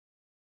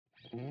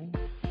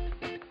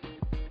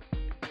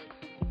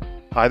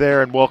Hi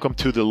there, and welcome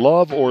to the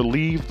Love or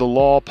Leave the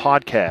Law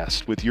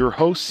podcast with your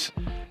hosts,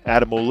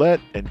 Adam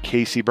Ouellette and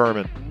Casey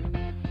Berman.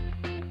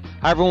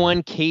 Hi,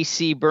 everyone.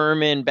 Casey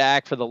Berman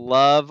back for the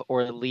Love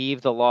or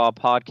Leave the Law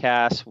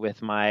podcast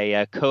with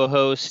my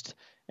co-host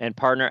and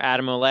partner,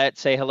 Adam Ouellette.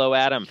 Say hello,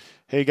 Adam.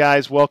 Hey,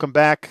 guys. Welcome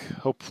back.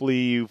 Hopefully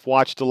you've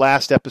watched the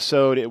last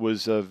episode. It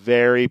was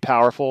very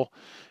powerful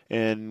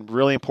and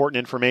really important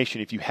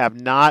information. If you have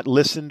not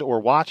listened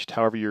or watched,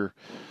 however you're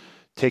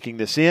taking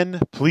this in,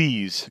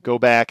 please go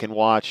back and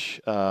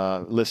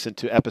listen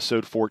to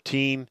episode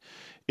 14.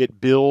 It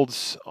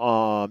builds,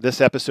 this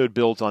episode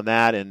builds on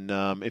that. And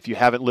if you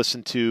haven't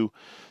listened to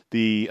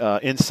the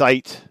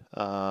insight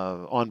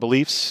on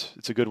beliefs,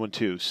 it's a good one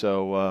too.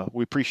 So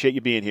we appreciate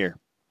you being here.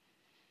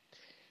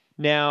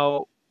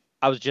 Now,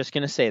 I was just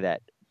going to say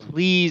that.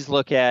 Please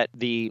look at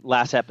the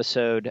last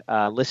episode,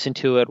 listen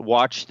to it,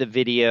 watch the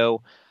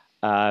video.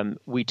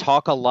 We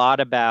talk a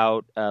lot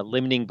about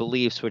limiting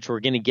beliefs, which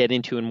we're going to get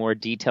into in more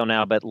detail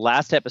now. But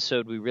last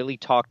episode, we really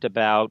talked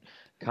about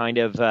kind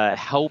of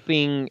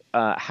helping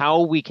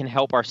how we can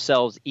help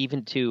ourselves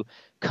even to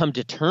come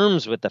to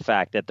terms with the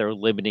fact that there are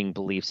limiting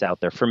beliefs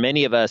out there. For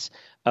many of us,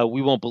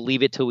 we won't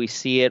believe it till we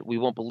see it. We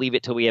won't believe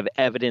it till we have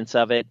evidence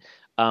of it.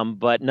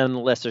 But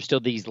nonetheless, there's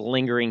still these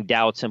lingering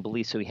doubts and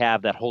beliefs we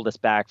have that hold us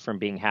back from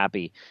being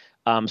happy.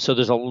 So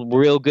there's a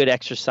real good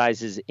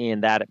exercises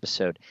in that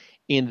episode.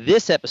 In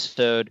this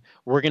episode,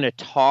 we're going to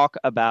talk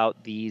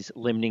about these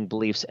limiting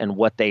beliefs and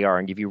what they are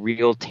and give you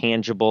real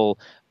tangible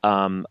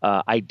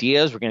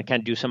ideas. We're going to kind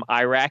of do some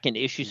IRAC and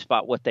issue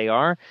spot what they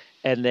are.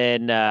 And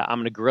then I'm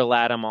going to grill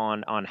Adam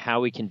on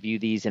how we can view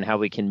these and how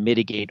we can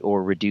mitigate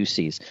or reduce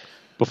these.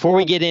 Before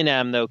we get in,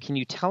 Adam, though, can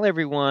you tell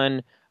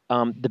everyone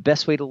the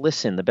best way to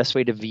listen, the best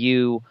way to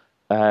view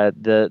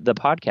the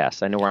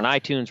podcast? I know we're on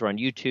iTunes, we're on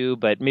YouTube,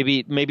 but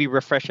maybe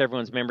refresh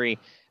everyone's memory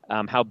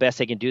how best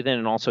they can do that,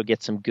 and also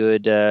get some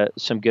good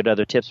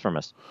other tips from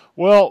us.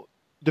 Well,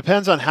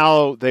 depends on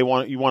how you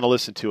want to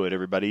listen to it,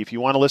 everybody. If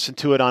you want to listen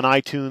to it on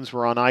iTunes,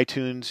 we're on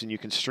iTunes, and you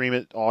can stream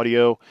it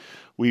audio.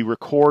 We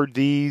record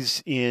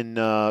these in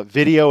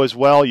video as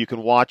well. You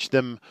can watch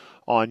them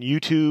on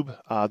YouTube.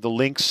 The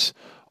links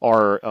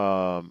are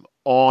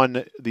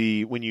on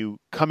when you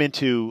come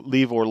into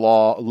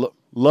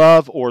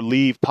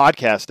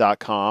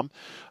loveorleavepodcast.com.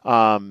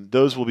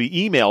 Those will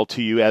be emailed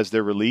to you as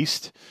they're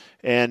released.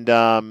 And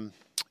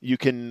you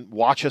can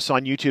watch us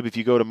on YouTube. If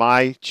you go to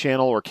my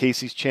channel or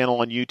Casey's channel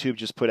on YouTube,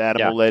 just put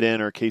Adam Ouellette in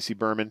or Casey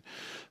Berman.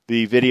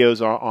 The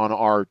videos are on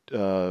our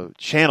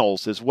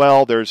channels as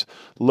well. There's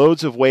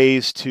loads of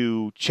ways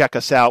to check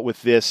us out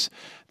with this.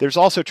 There's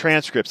also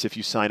transcripts if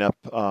you sign up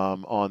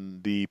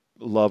on the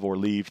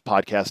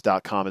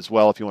loveorleavepodcast.com as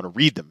well if you want to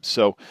read them.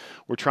 So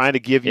we're trying to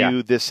give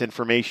you this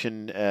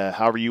information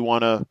however you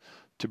want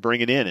to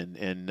bring it in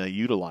and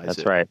utilize it.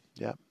 That's right.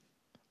 Yeah.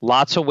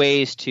 Lots of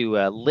ways to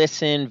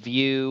listen,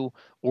 view,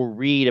 or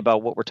read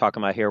about what we're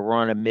talking about here. We're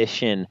on a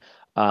mission,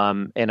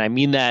 and I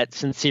mean that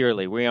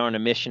sincerely. We are on a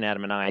mission,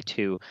 Adam and I,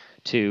 to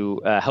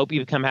help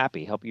you become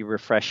happy, help you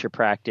refresh your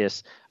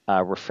practice,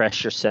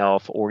 refresh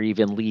yourself, or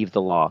even leave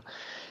the law.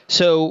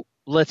 So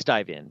let's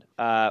dive in.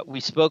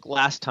 We spoke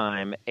last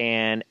time,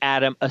 and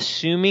Adam,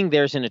 assuming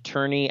there's an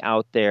attorney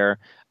out there,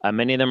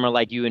 many of them are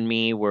like you and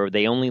me, where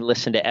they only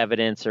listen to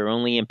evidence, they're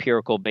only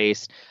empirical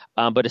based,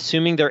 but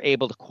assuming they're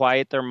able to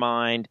quiet their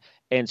mind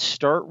and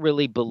start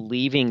really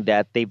believing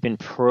that they've been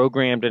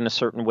programmed in a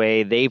certain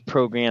way, they've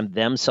programmed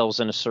themselves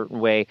in a certain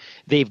way,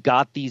 they've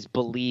got these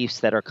beliefs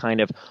that are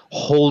kind of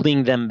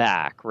holding them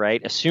back,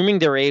 right? Assuming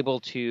they're able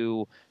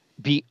to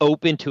be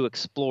open to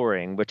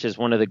exploring, which is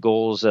one of the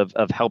goals of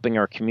helping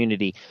our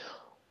community.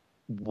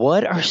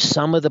 What are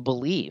some of the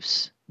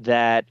beliefs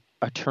that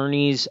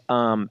attorneys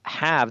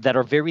have that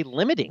are very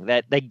limiting,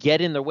 that they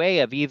get in the way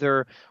of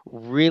either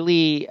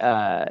really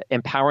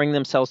empowering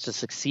themselves to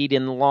succeed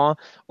in the law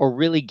or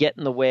really get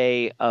in the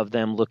way of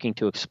them looking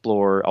to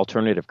explore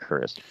alternative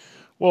careers?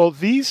 Well,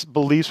 these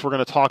beliefs we're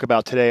going to talk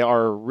about today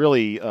are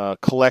really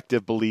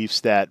collective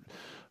beliefs that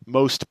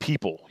most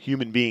people,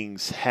 human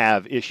beings,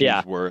 have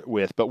issues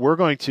with. But we're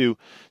going to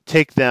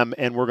take them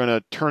and we're going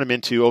to turn them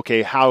into,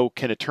 okay, how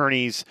can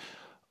attorneys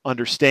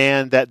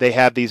understand that they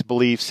have these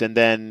beliefs? And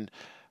then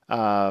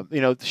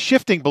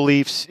shifting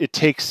beliefs, it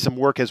takes some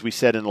work, as we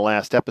said in the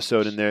last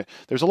episode, and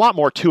there's a lot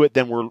more to it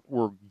than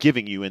we're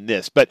giving you in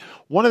this. But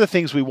one of the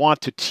things we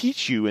want to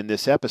teach you in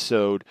this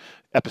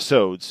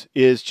episodes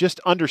is just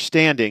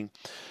understanding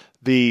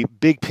the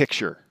big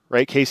picture,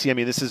 right, Casey? I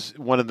mean, this is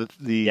one of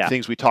the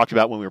things we talked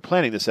about when we were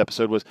planning this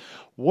episode was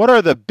what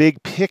are the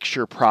big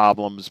picture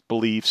problems,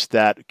 beliefs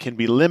that can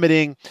be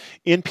limiting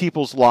in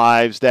people's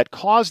lives that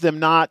cause them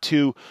not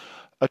to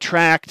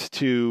attract,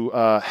 to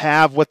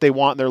have what they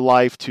want in their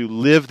life, to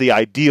live the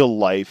ideal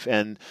life.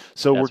 And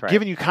so we're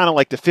giving you kind of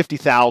like the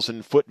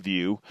 50,000 foot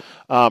view.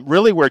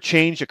 Really where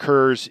change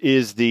occurs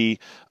is the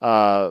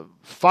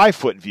 5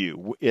 foot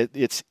view.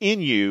 It's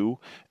in you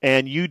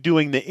and you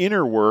doing the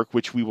inner work,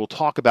 which we will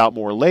talk about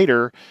more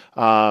later.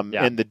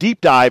 And the deep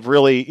dive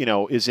really,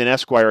 is in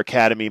Esquire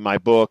Academy, my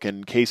book,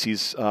 and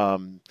Casey's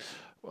Leave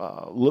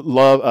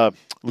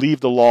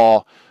the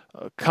Law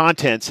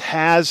contents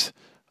has.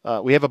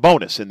 We have a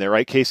bonus in there,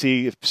 right,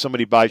 Casey? If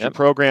somebody buys your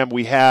program,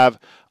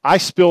 I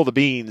spill the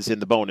beans in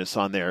the bonus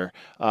on there.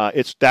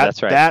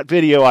 That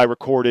video I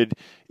recorded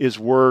is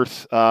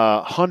worth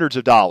hundreds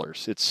of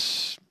dollars.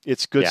 It's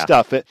good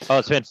stuff.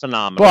 It's been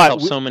phenomenal. It's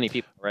helped so many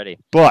people already.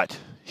 But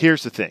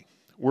here's the thing.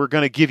 We're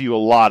going to give you a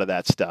lot of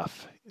that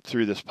stuff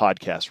through this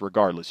podcast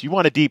regardless. You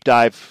want a deep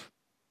dive,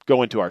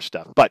 go into our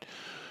stuff. But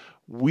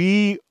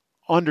we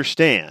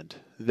understand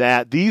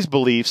that these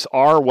beliefs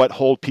are what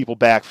hold people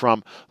back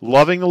from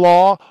loving the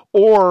law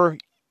or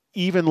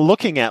even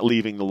looking at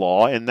leaving the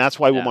law, and that's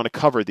why we want to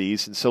cover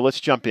these. And so let's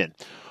jump in.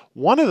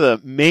 One of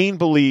the main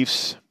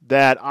beliefs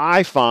that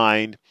I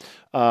find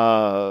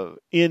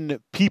in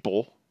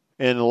people,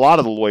 and a lot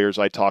of the lawyers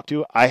I talk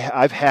to,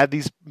 I've had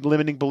these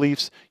limiting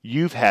beliefs.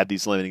 You've had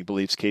these limiting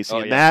beliefs,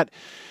 Casey. That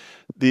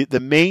the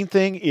main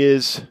thing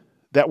is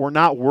that we're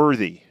not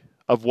worthy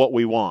of what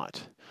we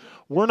want.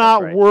 We're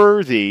not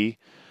worthy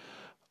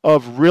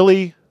of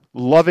really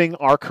loving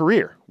our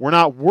career. We're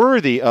not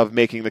worthy of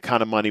making the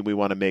kind of money we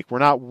want to make. We're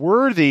not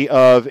worthy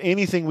of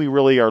anything we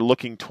really are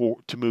looking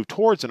to move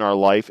towards in our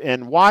life.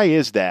 And why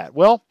is that?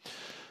 Well,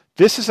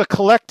 this is a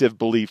collective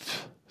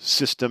belief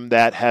system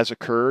that has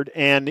occurred,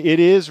 and it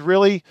is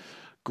really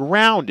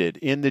grounded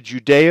in the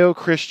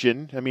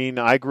Judeo-Christian. I mean,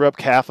 I grew up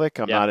Catholic.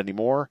 I'm not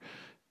anymore.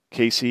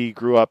 Casey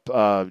grew up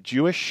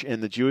Jewish,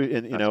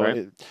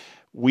 and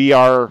we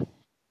are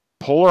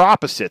polar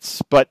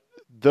opposites, but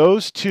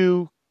those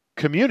two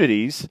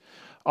communities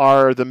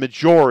are the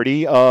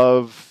majority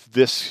of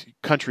this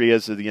country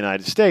as of the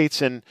United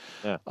States, and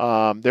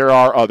there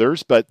are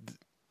others, but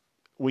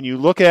when you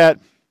look at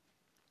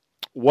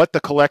what the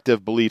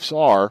collective beliefs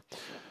are,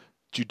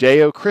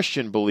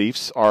 Judeo-Christian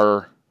beliefs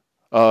are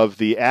of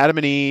the Adam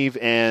and Eve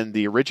and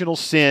the original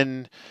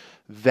sin.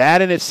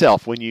 That in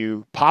itself, when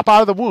you pop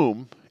out of the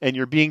womb and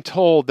you're being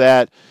told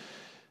that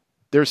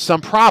there's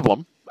some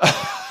problem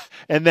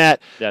and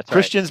that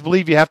Christians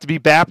believe you have to be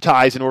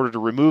baptized in order to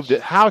remove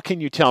it. How can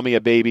you tell me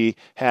a baby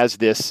has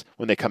this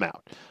when they come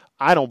out?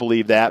 I don't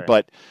believe that,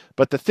 but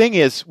the thing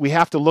is, we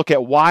have to look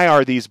at why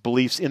are these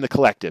beliefs in the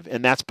collective,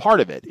 and that's part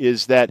of it,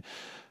 is that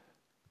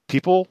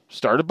people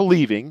started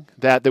believing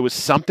that there was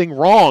something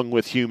wrong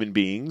with human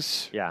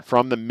beings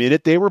from the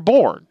minute they were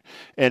born.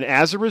 And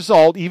as a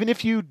result, even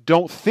if you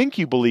don't think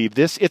you believe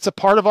this, it's a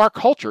part of our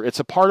culture. It's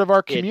a part of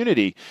our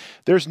community.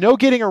 There's no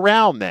getting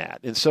around that.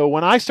 And so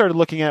when I started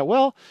looking at,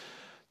 well,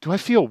 do I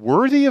feel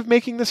worthy of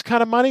making this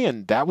kind of money?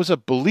 And that was a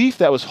belief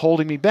that was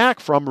holding me back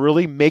from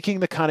really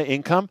making the kind of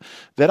income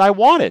that I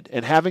wanted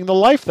and having the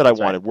life that I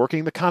wanted,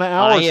 working the kind of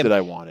hours that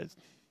I wanted.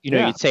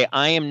 You'd say,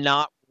 I am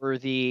not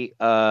worthy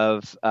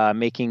of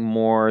making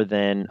more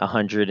than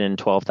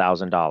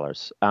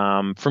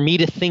 $112,000. For me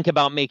to think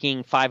about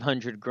making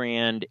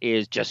 $500,000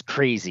 is just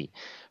crazy.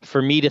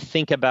 For me to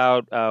think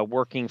about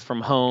working from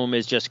home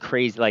is just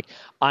crazy. Like,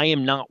 I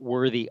am not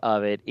worthy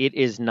of it. It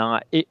is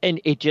not,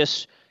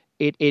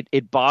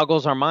 it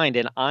boggles our mind.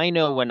 And I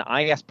know when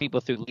I ask people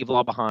through Leave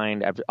Law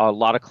Behind, a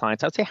lot of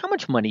clients, I'd say, how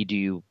much money do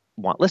you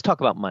want? Let's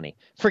talk about money.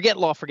 Forget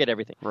law, forget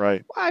everything.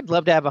 Right. Well, I'd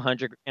love to have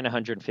 $100,000,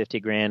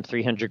 $150,000,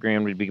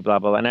 $300,000 would be blah,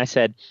 blah, blah. And I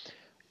said,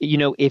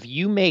 if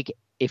you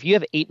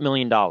have $8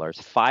 million,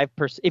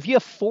 5%, if you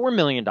have $4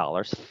 million,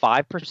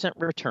 5%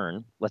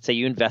 return, let's say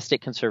you invest it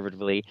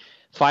conservatively,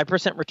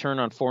 5% return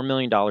on $4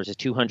 million is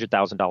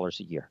 $200,000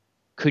 a year.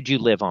 Could you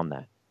live on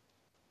that?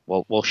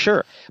 Well,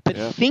 sure. But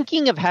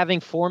thinking of having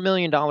 $4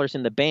 million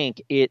in the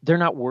bank, they're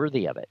not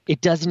worthy of it.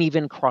 It doesn't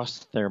even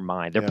cross their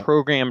mind. They're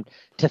programmed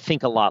to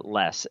think a lot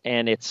less.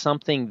 And it's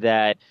something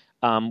that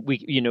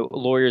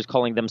lawyers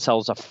calling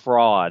themselves a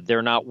fraud.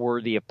 They're not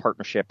worthy of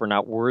partnership or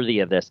not worthy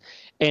of this.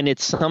 And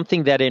it's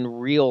something that in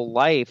real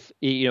life,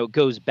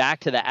 goes back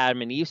to the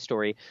Adam and Eve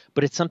story,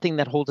 but it's something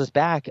that holds us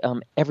back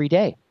every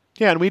day.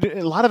 Yeah, and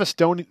a lot of us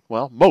don't,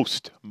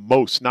 most,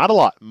 not a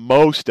lot,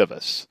 most of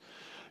us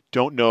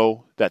don't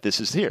know that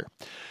this is here.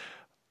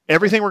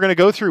 Everything we're going to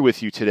go through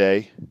with you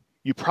today,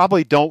 you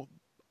probably don't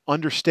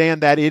understand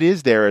that it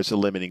is there as a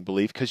limiting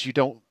belief because you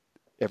don't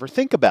ever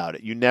think about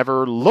it. You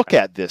never look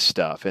at this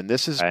stuff. And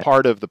this is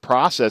part of the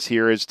process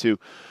here, is to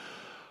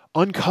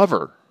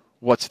uncover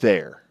what's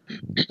there.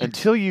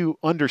 Until you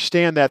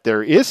understand that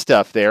there is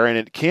stuff there and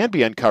it can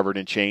be uncovered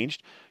and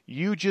changed,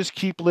 you just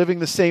keep living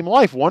the same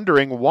life,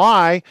 wondering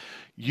why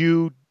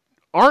you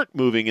aren't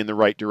moving in the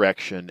right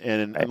direction.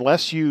 And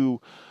unless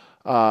you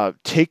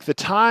take the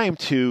time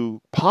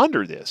to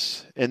ponder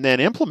this and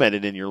then implement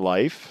it in your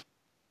life,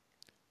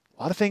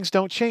 a lot of things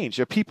don't change.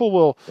 People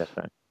will,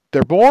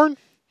 they're born,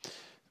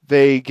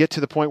 they get to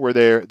the point where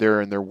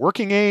they're in their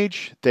working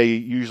age. They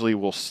usually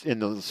will,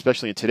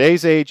 especially in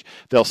today's age,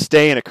 they'll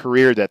stay in a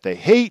career that they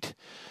hate.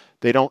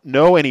 They don't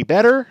know any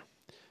better.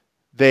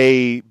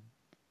 They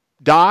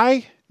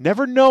die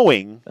never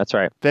knowing That's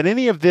right. that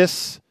any of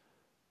this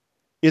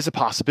is a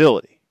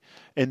possibility.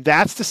 And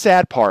that's the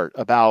sad part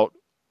about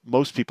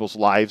most people's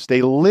lives.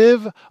 They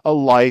live a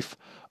life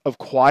of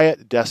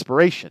quiet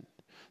desperation.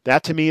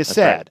 That to me is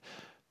sad.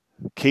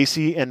 Right.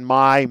 Casey and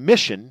my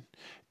mission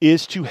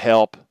is to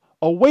help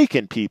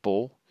awaken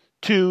people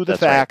to the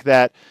fact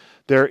that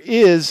there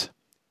is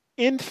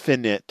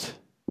infinite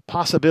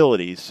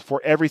possibilities for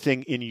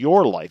everything in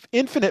your life.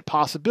 Infinite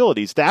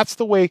possibilities. That's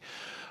the way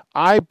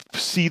I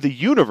see the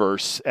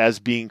universe as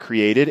being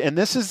created. And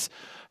this is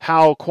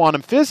how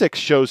quantum physics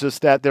shows us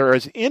that there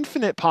is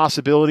infinite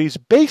possibilities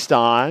based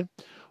on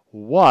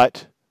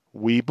what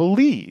we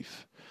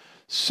believe.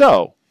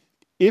 So,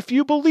 if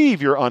you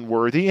believe you're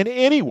unworthy in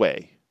any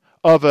way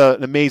of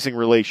an amazing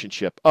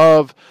relationship,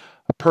 of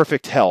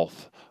perfect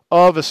health,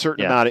 of a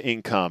certain amount of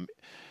income,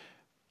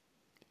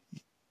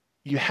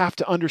 you have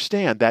to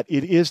understand that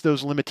it is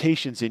those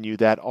limitations in you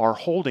that are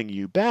holding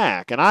you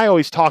back. And I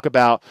always talk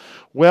about,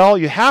 well,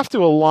 you have to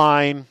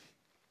align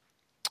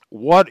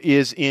what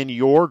is in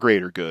your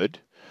greater good,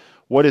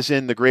 what is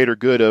in the greater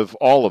good of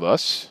all of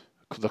us,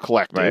 the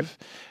collective,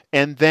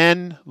 and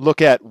then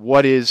look at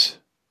what is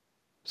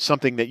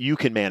something that you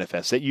can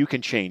manifest, that you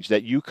can change,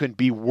 that you can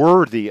be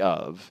worthy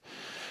of.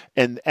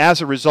 And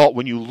as a result,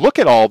 when you look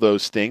at all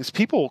those things,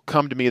 people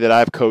come to me that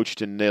I've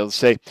coached and they'll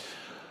say,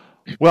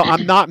 well,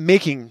 I'm not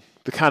making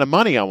the kind of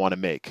money I want to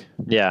make.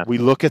 Yeah. We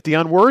look at the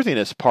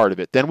unworthiness part of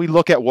it. Then we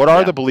look at what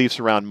are the beliefs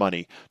around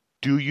money.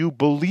 Do you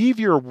believe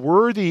you're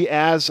worthy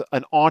as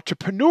an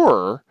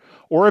entrepreneur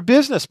or a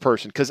business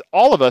person? Because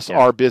all of us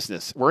are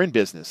business. We're in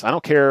business. I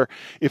don't care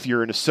if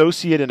you're an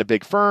associate in a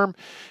big firm,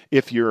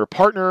 if you're a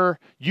partner,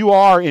 you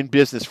are in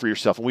business for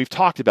yourself. And we've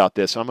talked about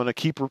this. I'm going to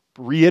keep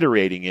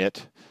reiterating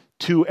it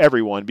to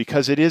everyone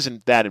because it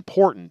isn't that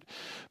important.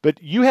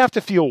 But you have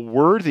to feel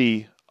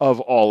worthy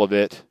of all of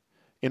it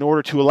in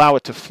order to allow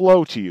it to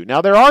flow to you.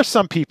 Now, there are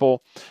some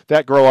people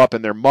that grow up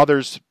and their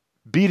mothers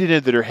beat it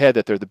into their head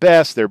that they're the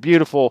best, they're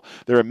beautiful,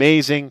 they're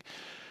amazing.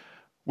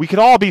 We could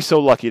all be so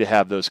lucky to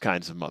have those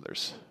kinds of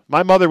mothers.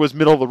 My mother was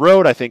middle of the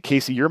road. I think,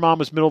 Casey, your mom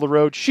was middle of the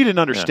road. She didn't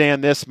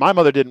understand this. My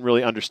mother didn't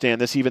really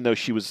understand this, even though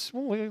she was,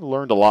 we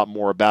learned a lot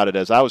more about it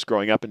as I was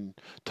growing up and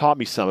taught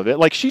me some of it.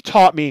 Like she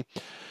taught me,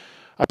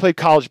 I played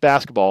college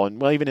basketball,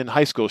 and even in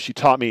high school, she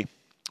taught me,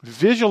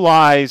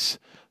 visualize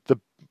the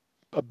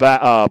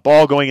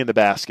ball going in the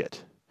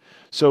basket.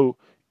 So,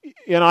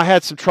 I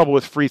had some trouble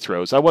with free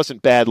throws. I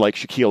wasn't bad like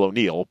Shaquille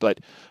O'Neal, but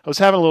I was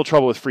having a little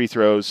trouble with free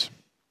throws.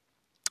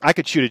 I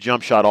could shoot a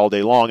jump shot all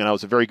day long, and I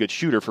was a very good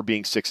shooter for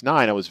being 6'9".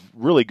 I was a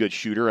really good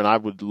shooter, and I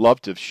would love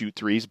to shoot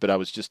threes, but I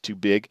was just too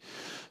big,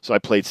 so I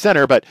played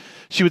center. But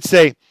she would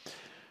say,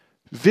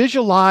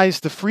 visualize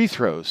the free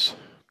throws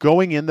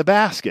going in the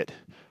basket.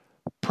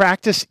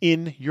 Practice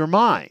in your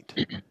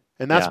mind.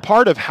 And that's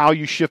part of how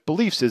you shift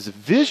beliefs is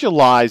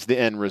visualize the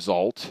end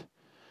result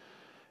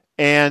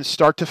and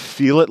start to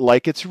feel it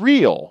like it's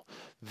real.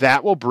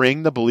 That will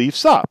bring the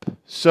beliefs up.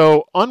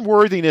 So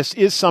unworthiness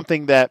is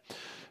something that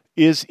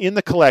is in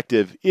the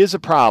collective, is a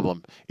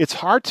problem. It's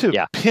hard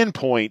to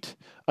pinpoint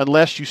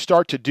unless you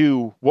start to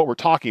do what we're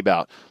talking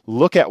about.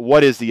 Look at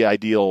what is the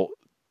ideal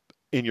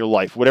in your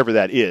life, whatever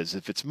that is.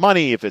 If it's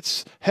money, if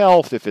it's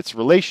health, if it's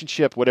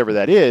relationship, whatever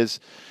that is.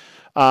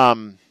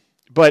 And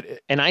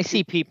I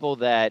see people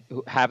that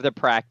have the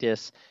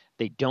practice,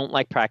 they don't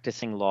like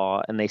practicing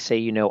law, and they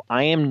say,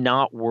 I am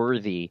not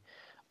worthy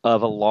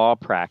of a law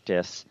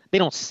practice. They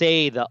don't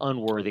say the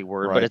unworthy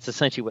word, but it's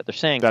essentially what they're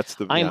saying.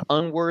 I'm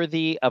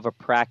unworthy of a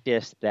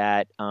practice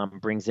that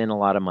brings in a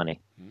lot of money.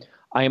 Mm-hmm.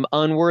 I am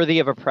unworthy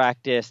of a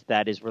practice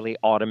that is really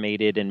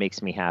automated and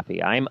makes me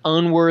happy. I'm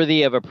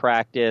unworthy of a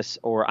practice,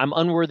 or I'm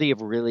unworthy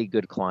of really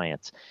good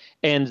clients.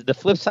 And the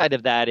flip side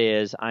of that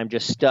is I'm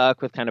just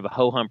stuck with kind of a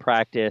ho-hum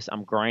practice.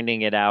 I'm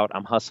grinding it out.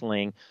 I'm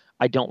hustling.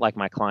 I don't like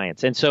my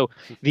clients. And so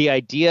the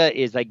idea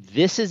is like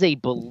this is a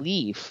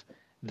belief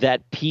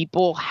that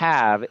people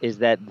have, is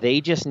that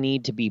they just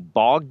need to be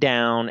bogged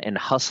down and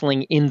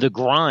hustling in the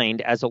grind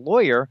as a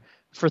lawyer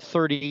for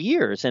 30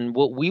 years. And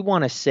what we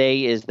want to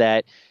say is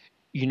that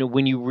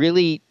when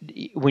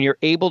you're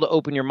able to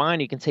open your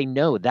mind, you can say,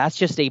 no, that's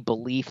just a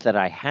belief that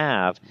I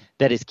have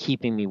that is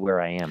keeping me where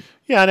I am.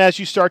 Yeah, and as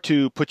you start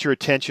to put your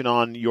attention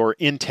on your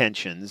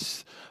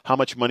intentions, how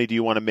much money do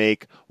you want to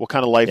make? What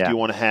kind of life do you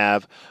want to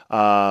have?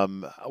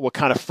 What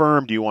kind of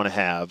firm do you want to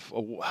have?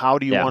 How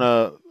do you want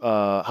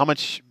to? How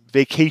much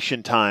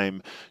vacation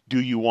time do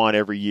you want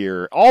every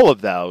year? All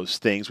of those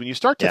things, when you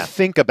start to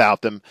think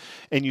about them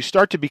and you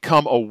start to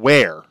become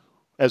aware,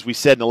 as we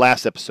said in the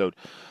last episode,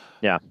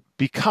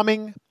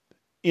 becoming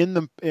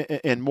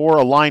and more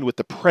aligned with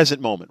the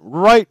present moment,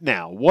 right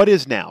now. What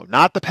is now?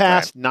 Not the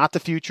past, not the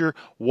future.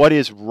 What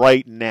is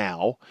right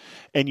now?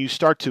 And you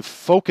start to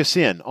focus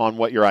in on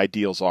what your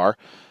ideals are.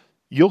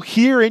 You'll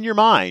hear in your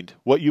mind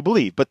what you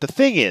believe. But the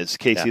thing is,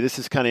 Casey, this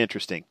is kind of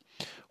interesting.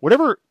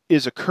 Whatever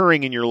is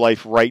occurring in your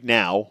life right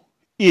now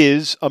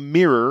is a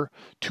mirror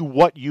to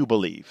what you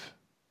believe.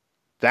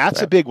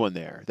 That's a big one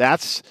there.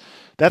 That's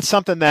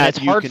something that and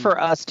it's hard for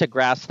us to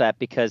grasp that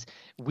because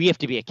we have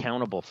to be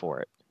accountable for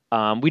it.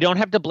 We don't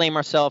have to blame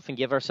ourselves and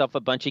give ourselves a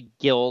bunch of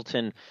guilt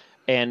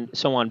and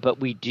so on, but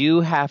we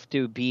do have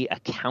to be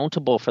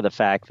accountable for the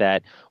fact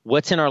that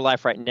what's in our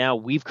life right now,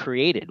 we've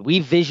created, we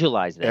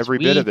visualized this, every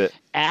bit of it,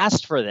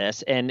 asked for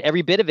this, and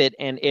every bit of it,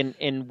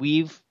 and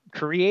we've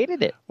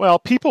created it. Well,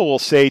 people will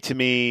say to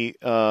me,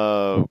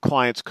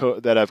 clients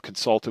that I've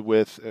consulted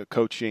with,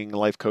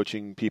 life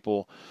coaching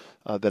people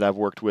that I've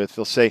worked with,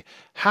 they'll say,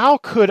 how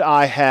could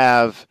I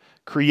have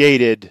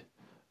created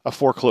a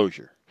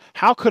foreclosure?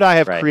 How could I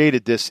have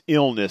created this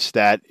illness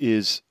that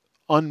is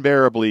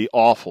unbearably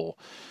awful?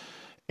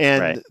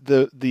 And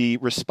the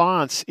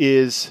response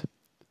is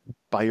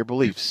by your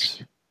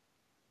beliefs.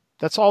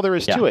 That's all there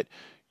is to it.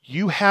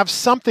 You have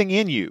something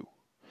in you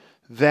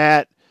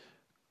that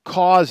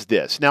caused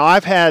this. Now,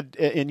 I've had,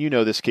 and you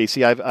know this,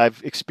 Casey,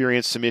 I've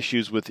experienced some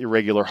issues with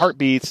irregular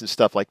heartbeats and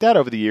stuff like that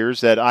over the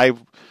years that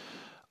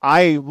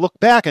I look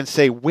back and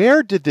say,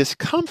 where did this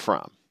come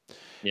from?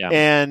 Yeah.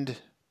 And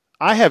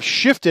I have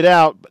shifted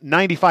out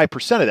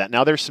 95% of that.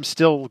 Now, there's some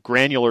still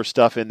granular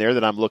stuff in there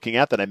that I'm looking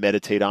at, that I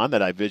meditate on,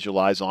 that I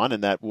visualize on,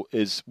 and that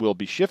will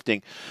be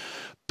shifting.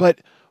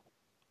 But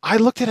I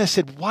looked at it and I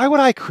said, why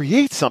would I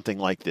create something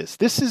like this?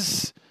 This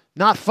is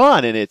not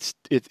fun, and it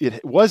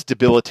was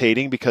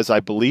debilitating because I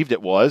believed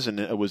it was, and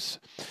it was,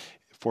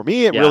 for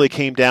me, it really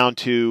came down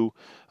to,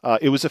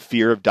 it was a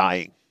fear of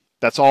dying.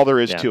 That's all there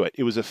is to it.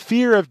 It was a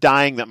fear of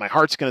dying, that my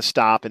heart's going to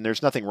stop, and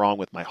there's nothing wrong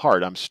with my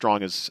heart. I'm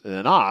strong as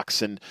an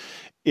ox,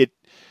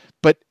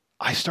 but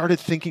I started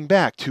thinking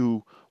back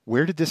to,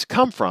 where did this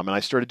come from? And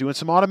I started doing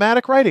some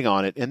automatic writing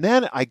on it, and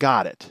then I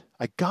got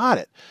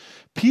it.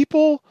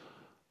 People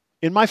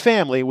in my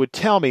family would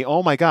tell me,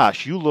 oh my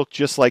gosh, you look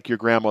just like your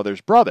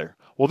grandmother's brother.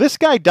 Well, this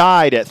guy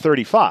died at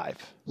 35.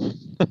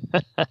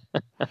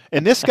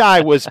 And this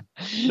guy was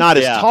not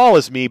as tall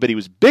as me, but he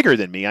was bigger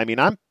than me. I mean,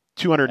 I'm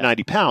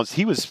 290 pounds.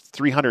 He was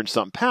 300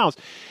 something pounds.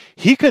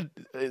 He could,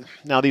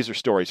 now these are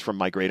stories from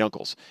my great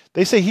uncles.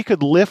 They say he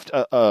could lift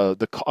a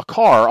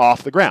car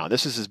off the ground.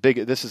 This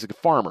is a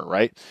farmer,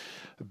 right?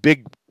 A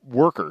big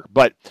worker.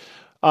 But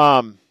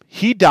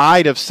he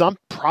died of some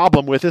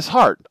problem with his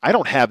heart. I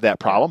don't have that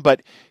problem,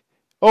 but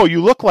oh,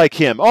 you look like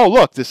him. Oh,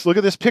 look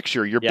at this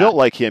picture. You're built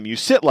like him. You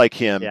sit like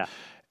him. Yeah.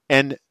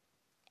 And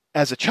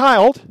as a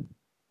child,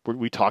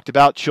 we talked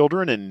about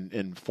children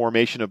and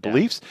formation of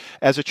beliefs.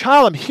 As a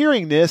child, I'm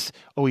hearing this.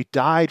 Oh, he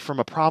died from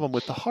a problem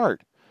with the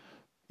heart.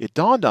 It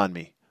dawned on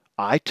me.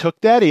 I took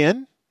that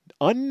in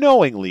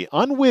unknowingly,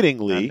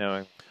 unwittingly,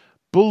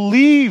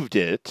 believed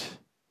it.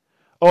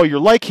 Oh, you're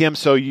like him,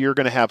 so you're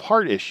going to have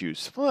heart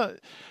issues.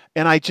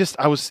 And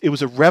it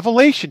was a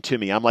revelation to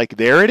me. I'm like,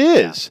 there it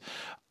is. Yeah.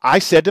 I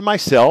said to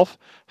myself,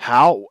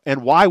 how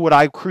and why would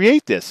I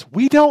create this?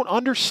 We don't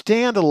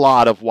understand a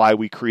lot of why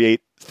we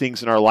create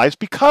things in our lives,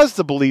 because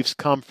the beliefs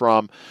come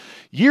from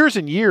years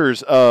and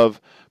years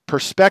of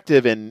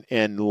perspective and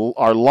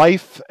our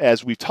life,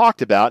 as we've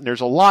talked about. And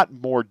there's a lot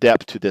more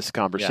depth to this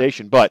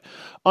conversation, but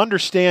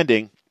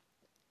understanding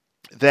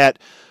that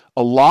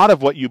a lot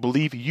of what you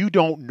believe, you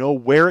don't know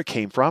where it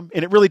came from,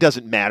 and it really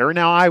doesn't matter.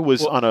 Now, I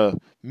was on a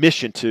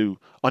mission to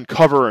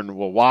uncover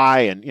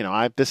why, and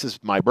this is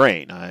my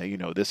brain.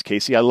 This,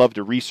 Casey, I love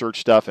to research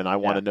stuff, and I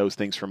want to know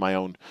things for my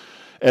own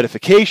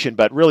edification.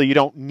 But really, you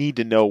don't need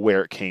to know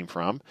where it came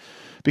from,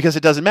 because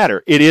it doesn't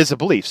matter. It is a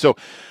belief. So,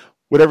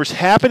 whatever's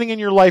happening in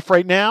your life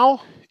right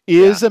now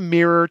is a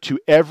mirror to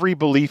every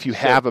belief you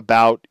have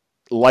about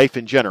life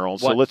in general.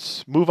 So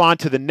let's move on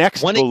to the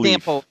next belief. One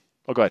example.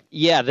 Oh, go ahead.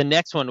 Yeah, the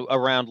next one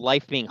around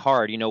life being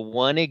hard.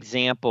 One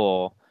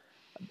example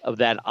of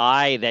that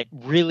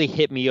really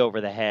hit me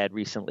over the head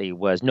recently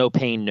was no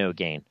pain, no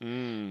gain.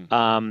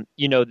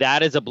 That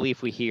is a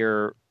belief we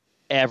hear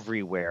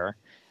everywhere,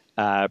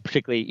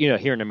 particularly,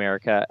 here in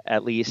America,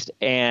 at least.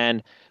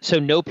 And so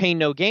no pain,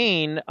 no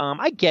gain.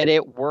 I get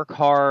it. Work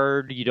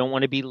hard. You don't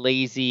want to be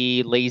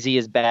lazy. Lazy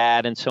is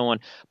bad, and so on.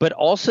 But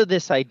also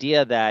this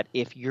idea that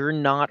if you're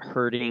not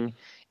hurting,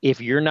 if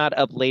you're not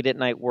up late at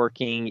night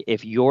working,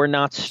 if you're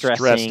not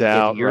stressing,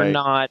 if you're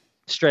not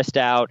stressed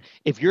out,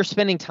 if you're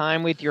spending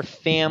time with your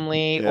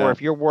family, or if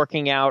you're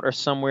working out or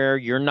somewhere,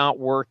 you're not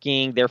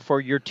working,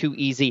 therefore you're too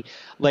easy.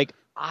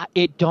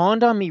 It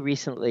dawned on me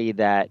recently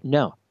that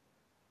no,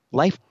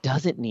 life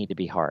doesn't need to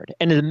be hard.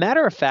 And as a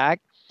matter of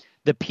fact,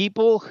 the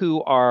people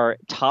who are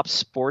top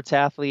sports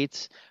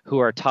athletes, who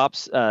are top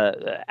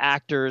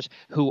actors,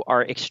 who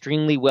are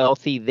extremely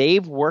wealthy,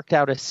 they've worked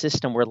out a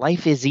system where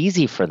life is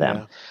easy for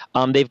them.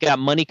 They've got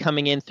money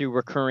coming in through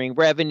recurring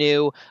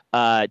revenue.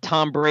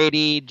 Tom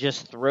Brady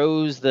just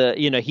throws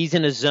he's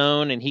in a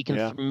zone and he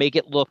can make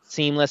it look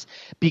seamless,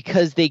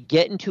 because they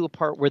get into a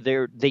part where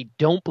they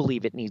don't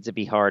believe it needs to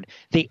be hard.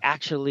 They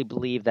actually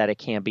believe that it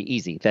can be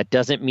easy. That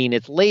doesn't mean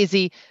it's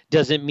lazy,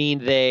 doesn't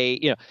mean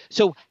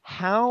so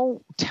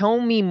tell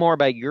me more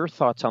about your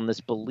thoughts on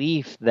this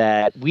belief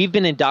that we've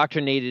been indoctrinated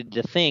indoctrinated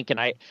to think, and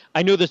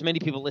I know there's many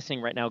people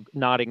listening right now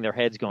nodding their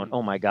heads going,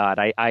 oh my God,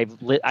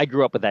 I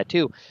grew up with that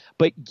too.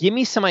 But give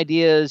me some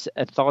ideas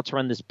and thoughts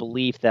around this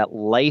belief that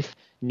life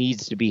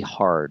needs to be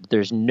hard.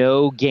 There's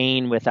no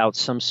gain without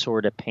some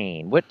sort of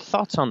pain. What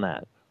thoughts on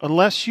that?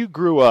 Unless you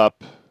grew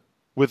up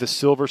with a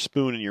silver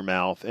spoon in your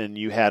mouth and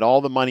you had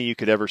all the money you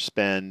could ever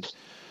spend,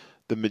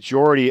 the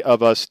majority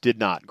of us did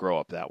not grow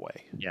up that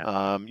way.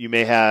 Yeah. You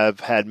may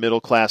have had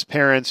middle-class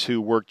parents who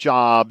worked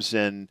jobs,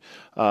 and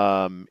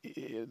the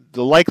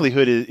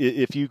likelihood is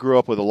if you grew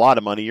up with a lot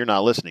of money, you're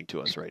not listening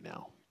to us right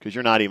now because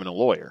you're not even a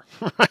lawyer.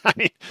 I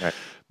mean, right.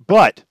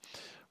 But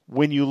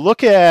when you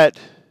look at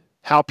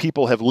how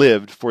people have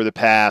lived for the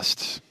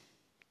past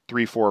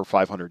 300, 400, or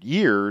 500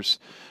 years,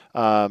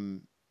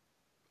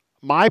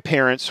 my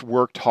parents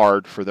worked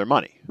hard for their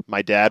money.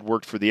 My dad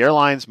worked for the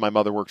airlines. My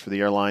mother worked for the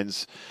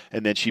airlines,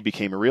 and then she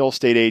became a real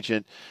estate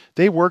agent.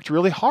 They worked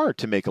really hard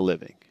to make a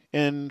living.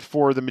 And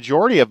for the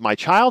majority of my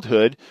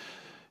childhood,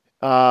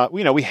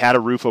 we had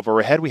a roof over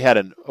our head. We had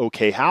an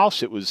okay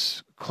house. It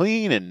was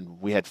clean, and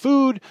we had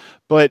food.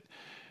 But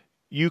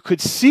you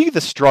could see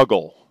the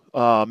struggle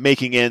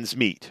making ends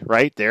meet,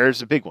 right?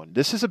 There's a big one.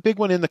 This is a big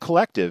one in the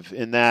collective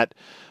in that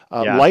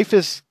life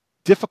is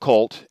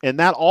difficult, and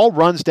that all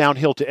runs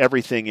downhill to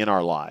everything in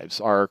our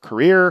lives. Our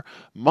career,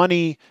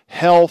 money,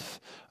 health,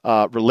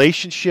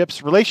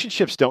 relationships.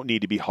 Relationships don't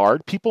need to be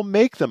hard. People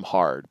make them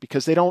hard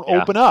because they don't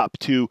open up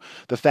to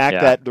the fact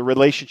that the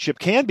relationship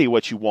can be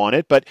what you want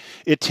it, but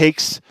it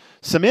takes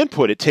some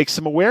input. It takes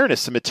some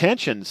awareness, some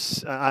attention.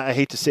 I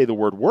hate to say the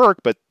word work,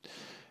 but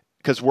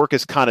because work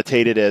is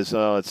connotated as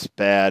it's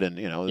bad, and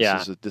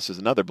this is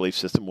another belief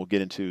system we'll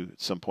get into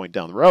at some point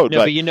down the road.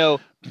 No,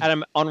 but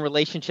Adam, on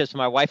relationships,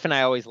 my wife and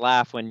I always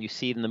laugh when you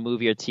see it in the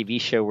movie or TV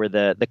show where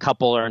the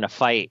couple are in a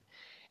fight,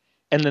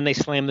 and then they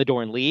slam the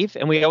door and leave,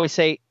 and we always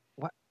say,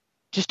 "What?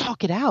 Just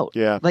talk it out.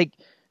 Yeah,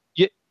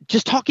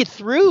 just talk it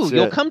through.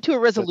 You'll come to a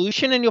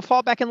resolution, and you'll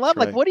fall back in love.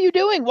 Like, what are you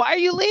doing? Why are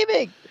you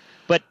leaving?"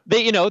 But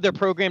they're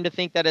programmed to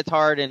think that it's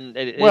hard, and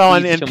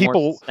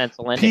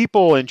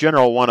people in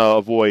general want to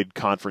avoid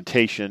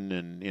confrontation,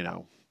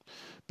 and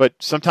but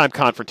sometimes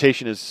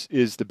confrontation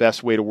is the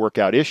best way to work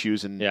out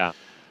issues. And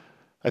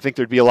I think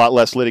there'd be a lot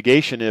less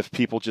litigation if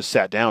people just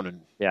sat down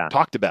and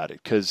talked about it.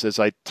 Because as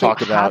I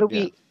talk about,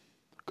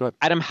 go ahead.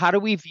 Adam, how do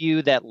we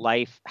view that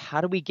life? How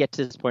do we get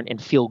to this point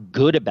and feel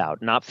good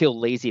about, not feel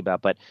lazy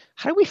about, but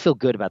how do we feel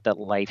good about that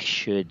life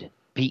should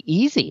be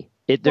easy?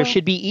 There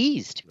should be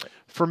ease to it.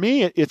 For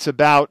me, it's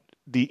about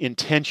the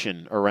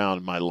intention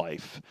around my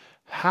life.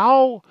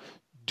 How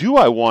do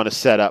I want to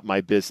set up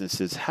my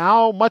businesses?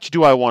 How much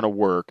do I want to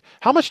work?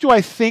 How much do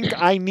I think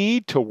I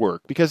need to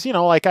work? Because,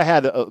 like I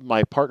had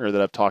my partner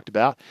that I've talked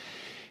about,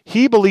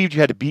 he believed you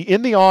had to be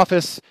in the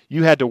office,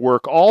 you had to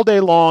work all day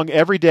long,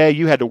 every day,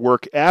 you had to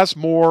work as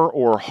more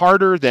or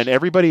harder than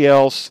everybody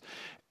else.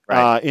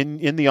 Right.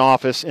 In the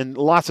office, and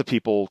lots of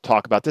people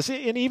talk about this.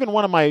 And even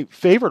one of my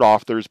favorite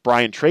authors,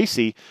 Brian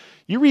Tracy,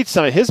 you read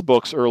some of his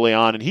books early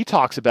on, and he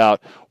talks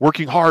about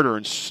working harder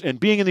and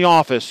being in the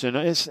office, and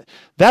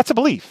that's a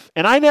belief.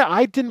 And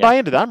I didn't buy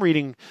into that. I'm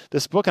reading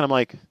this book, and I'm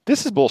like,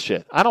 this is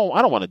bullshit. I don't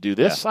want to do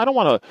this. I don't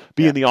want to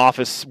be in the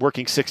office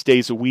working 6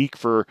 days a week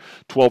for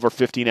 12 or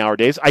 15-hour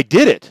days. I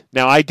did it.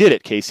 Now, I did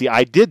it, Casey.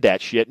 I did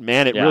that shit.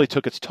 Man, it really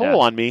took its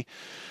toll on me.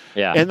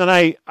 Yeah. And then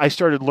I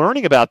started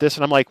learning about this,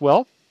 and I'm like,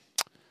 well,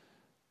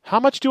 how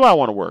much do I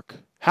want to work?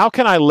 How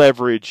can I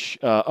leverage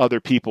other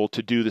people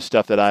to do the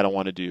stuff that I don't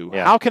want to do?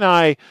 Yeah. How can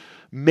I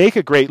make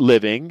a great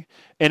living?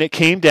 And it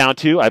came down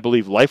to, I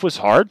believe life was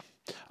hard.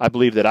 I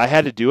believe that I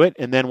had to do it.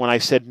 And then when I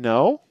said,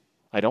 no,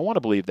 I don't want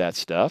to believe that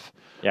stuff.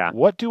 Yeah.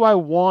 What do I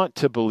want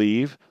to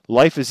believe?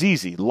 Life is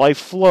easy. Life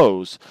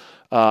flows.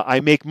 I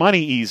make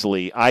money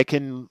easily. I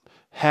can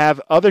have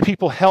other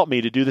people help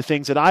me to do the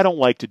things that I don't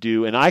like to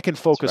do. And I can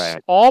focus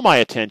all my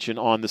attention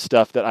on the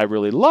stuff that I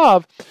really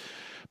love.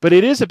 But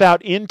it is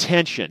about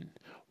intention.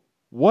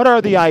 What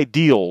are the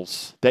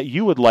ideals that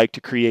you would like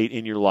to create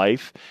in your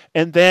life?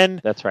 And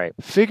then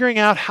figuring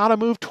out how to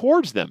move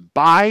towards them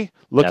by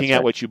looking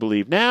at what you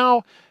believe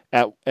now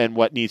and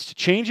what needs to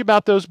change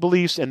about those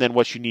beliefs, and then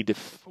what you need to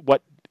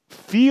what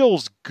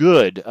feels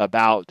good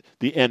about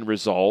the end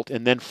result,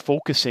 and then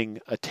focusing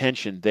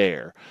attention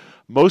there.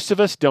 Most of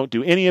us don't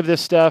do any of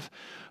this stuff.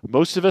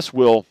 Most of us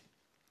you'll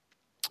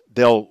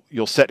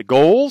set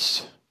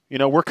goals.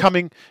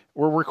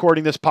 We're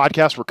recording this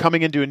podcast. We're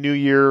coming into a new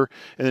year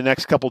in the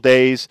next couple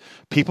days.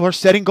 People are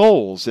setting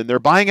goals, and they're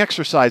buying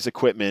exercise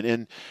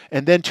equipment.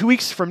 And then 2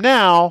 weeks from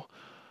now,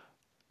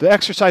 the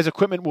exercise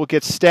equipment will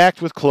get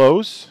stacked with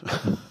clothes.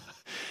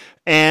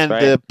 And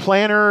the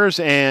planners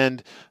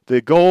and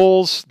the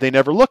goals, they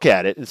never look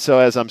at it. And so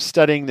as I'm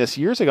studying this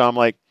years ago, I'm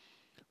like,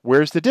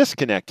 where's the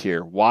disconnect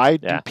here? Why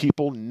do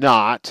people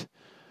not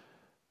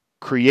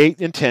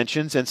create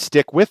intentions and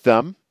stick with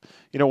them?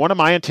 One of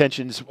my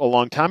intentions a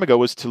long time ago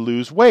was to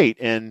lose weight,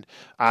 and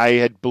I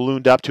had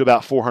ballooned up to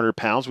about 400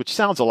 pounds, which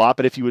sounds a lot,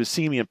 but if you would have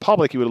seen me in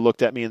public, you would have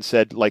looked at me and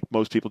said, like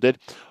most people did,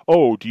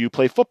 oh, do you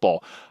play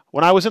football?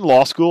 When I was in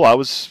law school, I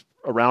was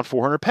around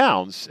 400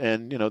 pounds.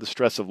 And, the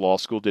stress of law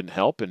school didn't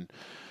help.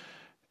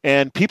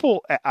 And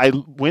people, I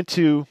went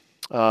to,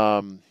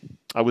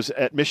 I was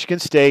at Michigan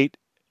State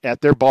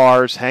at their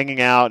bars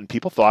hanging out, and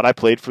people thought I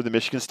played for the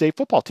Michigan State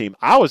football team.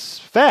 I was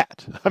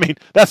fat. I mean,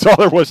 that's all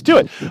there was to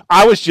it.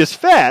 I was just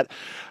fat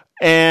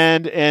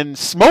and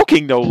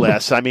smoking, no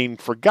less. I mean,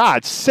 for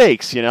God's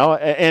sakes,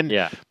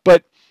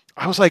 but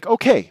I was like,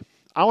 okay,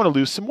 I want to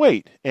lose some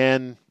weight.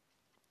 And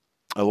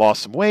I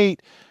lost some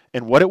weight.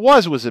 And what it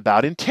was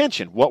about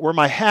intention. What were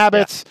my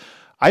habits? Yeah.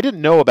 I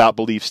didn't know about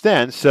beliefs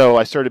then, so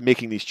I started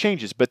making these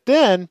changes. But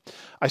then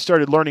I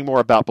started learning more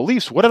about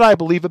beliefs. What did I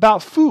believe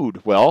about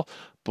food? Well,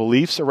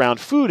 beliefs around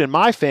food in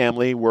my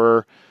family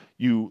were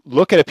you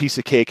look at a piece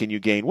of cake and you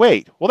gain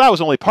weight. Well, that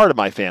was only part of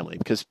my family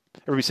because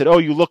everybody said, oh,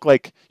 you look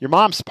like your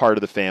mom's part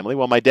of the family.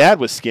 Well, my dad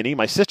was skinny.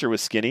 My sister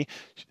was skinny.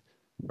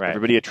 Right.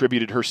 Everybody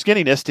attributed her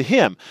skinniness to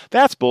him.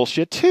 That's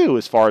bullshit too,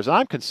 as far as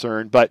I'm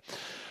concerned. But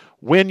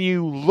when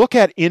you look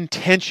at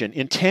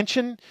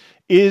intention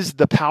is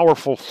the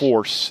powerful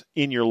force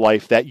in your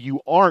life that you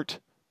aren't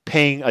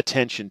paying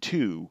attention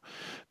to.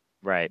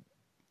 Right.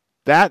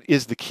 That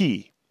is the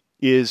key,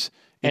 is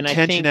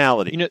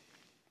intentionality. And I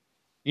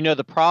think,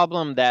 the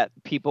problem that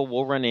people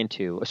will run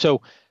into.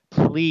 So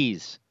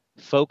please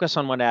focus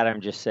on what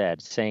Adam just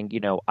said, saying,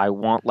 I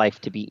want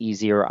life to be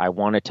easier. I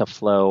want it to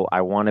flow.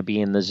 I want to be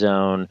in the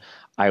zone.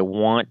 I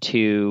want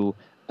to,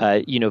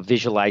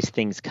 visualize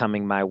things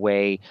coming my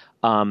way.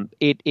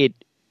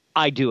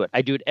 I do it.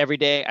 I do it every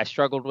day. I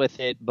struggled with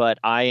it, but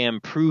I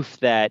am proof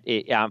that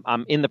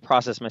I'm in the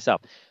process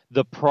myself.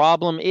 The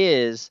problem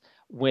is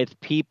with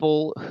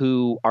people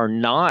who are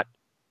not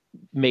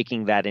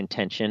making that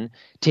intention,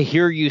 to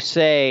hear you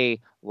say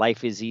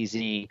life is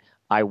easy,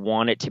 I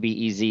want it to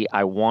be easy,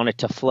 I want it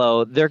to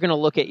flow, they're going to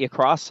look at you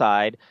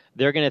cross-eyed.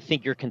 They're going to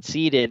think you're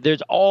conceited.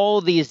 There's all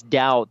these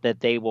doubt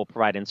that they will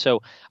provide. And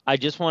so I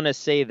just want to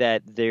say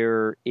that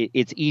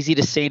it's easy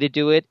to say to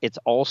do it. It's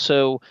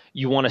also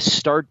you want to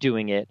start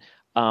doing it.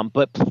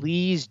 But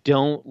please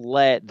don't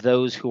let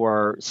those who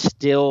are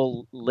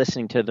still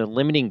listening to the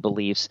limiting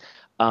beliefs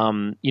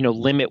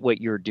limit what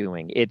you're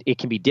doing. It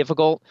can be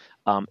difficult.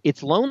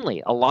 It's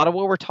lonely. A lot of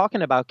what we're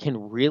talking about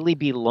can really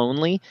be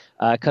lonely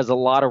because a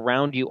lot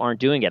around you aren't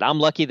doing it. I'm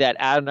lucky that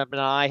Adam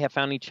and I have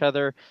found each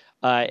other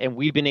and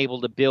we've been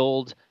able to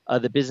build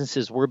the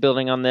businesses we're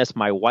building on this.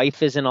 My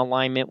wife is in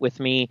alignment with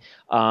me.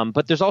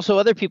 But there's also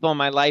other people in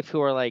my life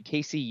who are like,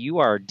 Casey, you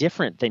are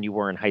different than you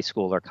were in high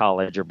school or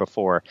college or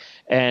before.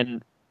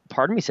 And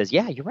part of me says,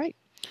 yeah, you're right.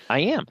 I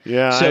am.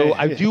 Yeah. So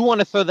I do want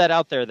to throw that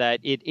out there that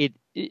it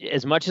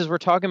as much as we're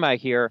talking about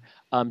here,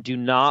 do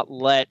not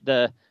let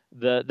the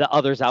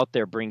others out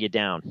there bring you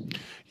down.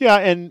 Yeah.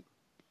 And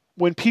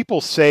when people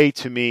say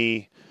to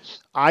me,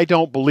 I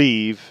don't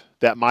believe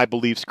that my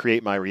beliefs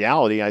create my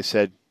reality, I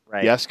said,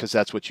 right. Yes, because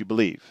that's what you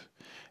believe.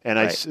 And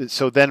right.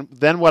 So then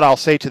what I'll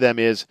say to them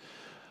is,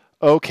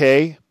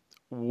 okay,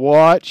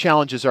 what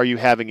challenges are you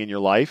having in your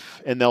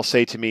life? And they'll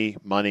say to me,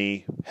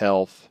 money,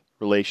 health,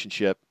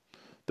 relationship.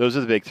 Those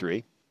are the big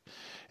three.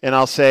 And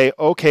I'll say,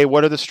 okay,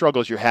 what are the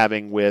struggles you're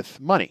having with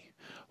money?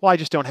 Well, I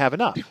just don't have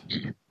enough.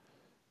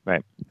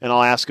 Right. And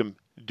I'll ask them,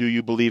 do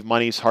you believe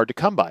money is hard to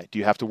come by? Do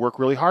you have to work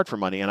really hard for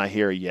money? And I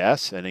hear a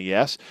yes and a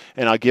yes.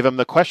 And I'll give them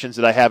the questions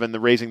that I have in the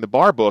Raising the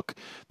Bar book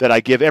that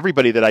I give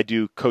everybody that I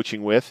do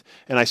coaching with.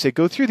 And I say,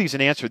 go through these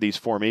and answer these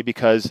for me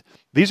because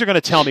these are going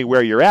to tell me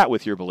where you're at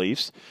with your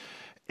beliefs.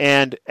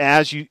 And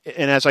as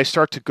I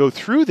start to go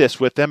through this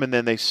with them, and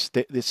then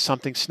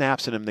something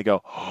snaps in them, they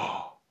go,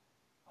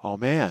 oh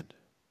man,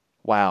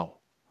 wow,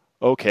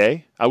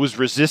 okay. I was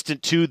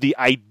resistant to the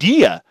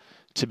idea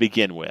to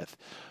begin with.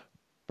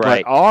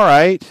 Right. But, all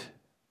right,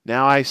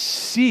 now I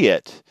see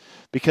it.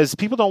 Because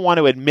people don't want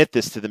to admit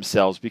this to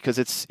themselves because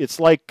it's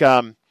like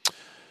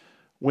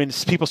when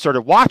people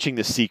started watching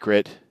The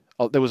Secret,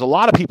 there was a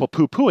lot of people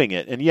poo-pooing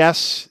it. And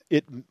yes,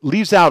 it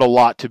leaves out a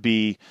lot to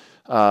be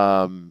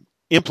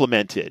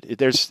implemented.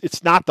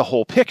 It's not the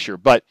whole picture,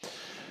 but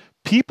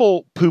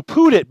people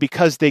poo-pooed it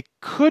because they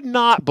could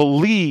not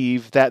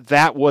believe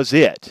that was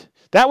it.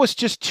 That was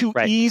just too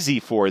right. easy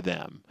for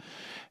them.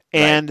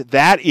 And right.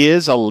 that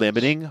is a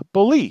limiting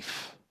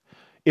belief.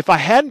 If I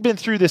hadn't been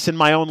through this in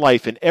my own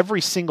life, in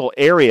every single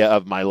area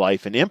of my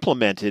life, and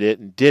implemented it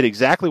and did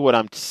exactly what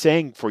I'm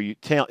saying for you,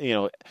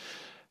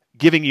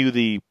 giving you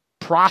the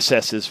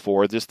processes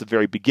for just the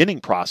very beginning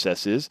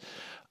processes,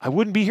 I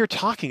wouldn't be here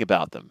talking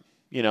about them.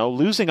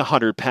 Losing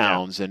 100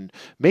 pounds and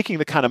making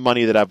the kind of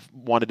money that I've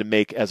wanted to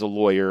make as a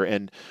lawyer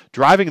and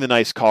driving the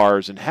nice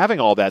cars and having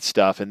all that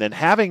stuff and then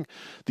having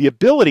the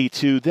ability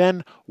to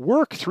then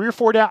work 3 or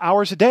 4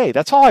 hours a day.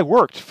 That's all I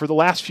worked for the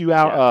last few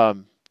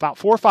hours. About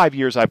 4 or 5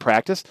 years I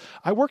practiced.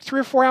 I worked 3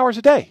 or 4 hours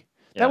a day.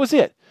 Yeah. That was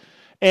it.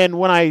 And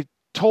when I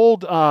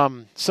told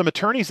some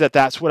attorneys that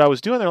that's what I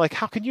was doing, they're like,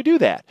 how can you do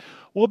that?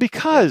 Well,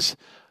 because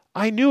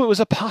I knew it was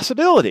a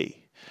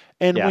possibility.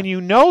 And when you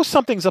know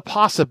something's a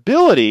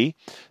possibility,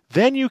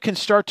 then you can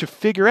start to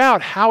figure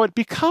out how it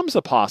becomes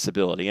a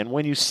possibility. And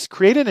when you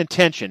create an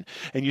intention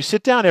and you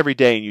sit down every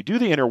day and you do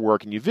the inner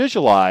work and you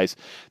visualize,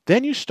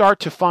 then you start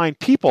to find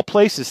people,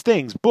 places,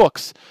 things,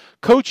 books,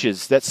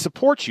 coaches that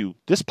support you.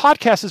 This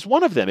podcast is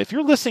one of them. If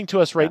you're listening to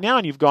us right now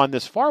and you've gone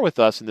this far with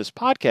us in this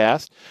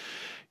podcast,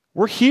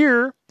 we're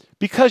here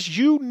because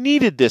you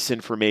needed this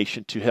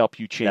information to help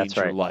you change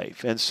your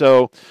life. And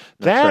so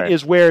that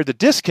is where the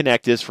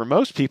disconnect is for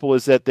most people,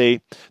 is that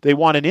they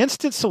want an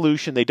instant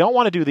solution. They don't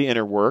want to do the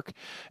inner work.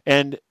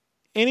 And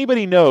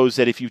anybody knows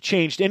that if you've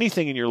changed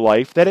anything in your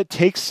life, that it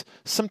takes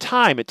some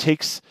time. It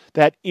takes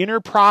that inner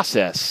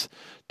process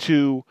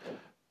to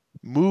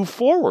move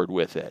forward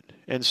with it.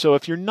 And so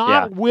if you're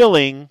not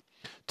willing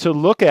to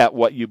look at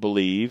what you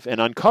believe and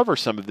uncover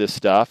some of this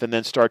stuff and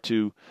then start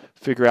to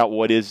figure out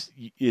what is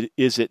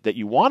it that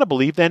you want to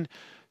believe, then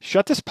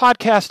shut this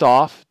podcast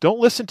off. Don't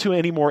listen to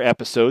any more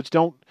episodes.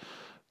 Don't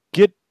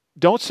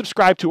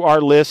subscribe to our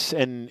lists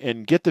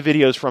and get the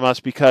videos from us,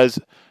 because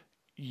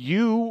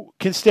you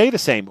can stay the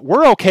same.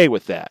 We're okay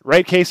with that,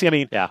 right, Casey? I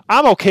mean,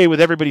 I'm okay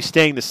with everybody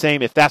staying the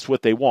same if that's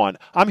what they want.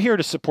 I'm here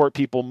to support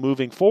people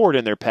moving forward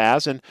in their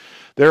paths, and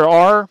there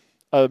are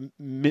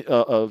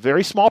a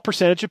very small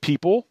percentage of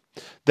people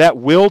that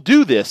will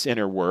do this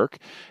inner work,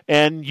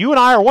 and you and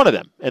I are one of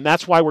them. And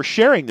that's why we're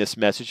sharing this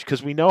message,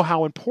 because we know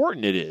how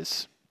important it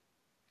is.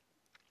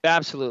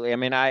 Absolutely. I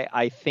mean,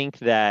 I think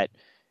that,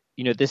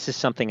 this is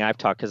something I've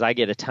talked, because I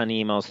get a ton of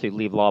emails through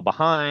Leave Law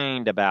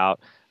Behind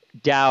about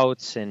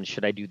doubts and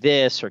should I do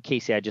this, or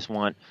Casey, I just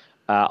want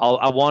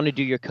I want to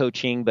do your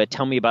coaching, but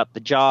tell me about the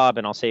job.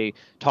 And I'll say,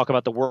 talk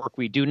about the work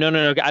we do.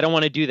 No, I don't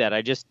want to do that.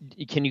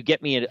 Can you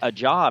get me a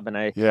job? And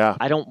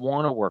I don't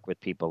want to work with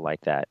people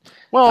like that.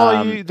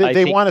 Well,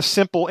 they want a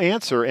simple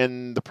answer.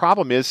 And the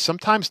problem is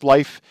sometimes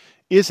life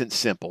isn't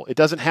simple. It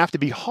doesn't have to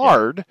be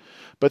hard,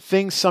 but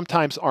things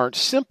sometimes aren't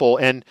simple,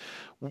 and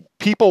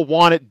people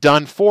want it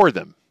done for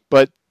them.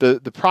 But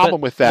the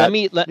problem with that,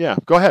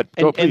 go ahead.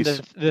 Please.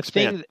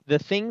 And the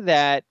thing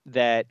that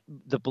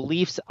the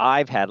beliefs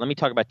I've had, let me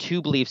talk about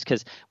two beliefs,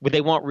 because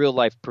they want real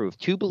life proof.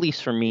 Two beliefs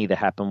for me that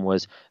happened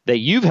was that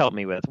you've helped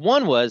me with.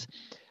 One was,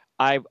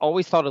 I've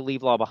always thought of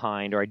Leave Law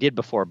Behind, or I did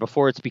before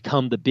it's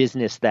become the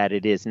business that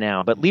it is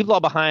now. But Leave Law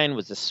Behind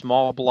was a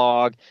small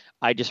blog.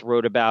 I just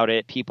wrote about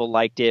it. People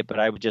liked it, but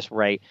I would just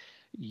write.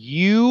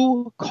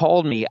 You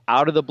called me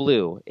out of the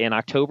blue in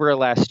October of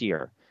last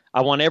year.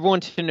 I want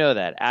everyone to know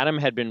that Adam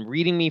had been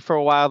reading me for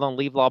a while on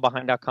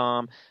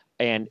leavelawbehind.com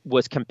and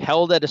was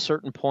compelled at a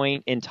certain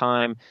point in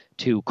time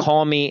to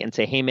call me and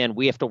say, hey, man,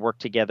 we have to work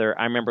together.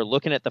 I remember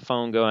looking at the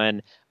phone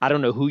going, I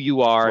don't know who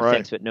you are. Right.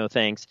 Thanks, but no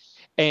thanks.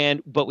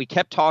 But we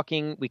kept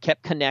talking. We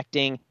kept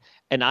connecting.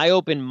 And I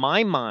opened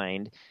my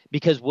mind,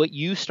 because what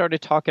you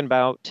started talking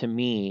about to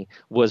me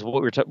was what we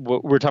were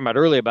talking about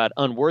earlier about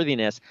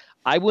unworthiness.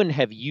 I wouldn't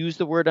have used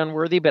the word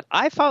unworthy, but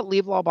I thought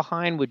Leave Law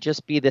Behind would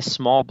just be this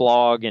small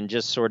blog and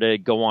just sort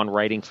of go on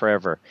writing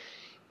forever.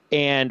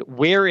 And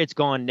where it's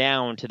gone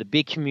down to the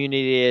big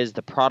community is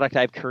the product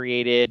I've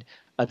created,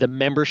 the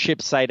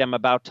membership site I'm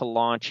about to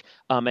launch,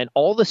 and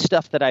all the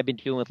stuff that I've been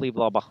doing with Leave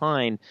Law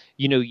Behind.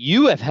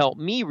 You have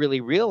helped me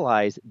really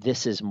realize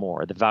this is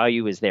more. The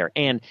value is there.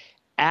 And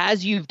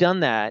as you've done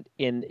that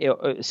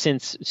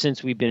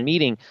since we've been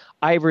meeting,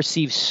 I've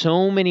received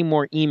so many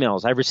more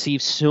emails. I've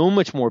received so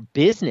much more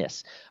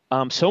business,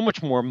 so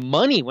much more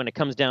money when it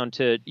comes down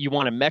to you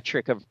want a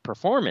metric of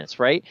performance,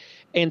 right?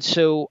 And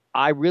so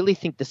I really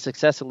think the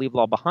success of Leave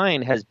Law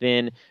Behind has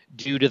been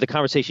due to the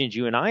conversations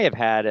you and I have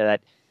had.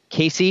 That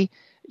Casey,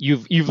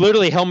 you've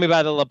literally held me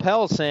by the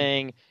lapel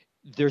saying,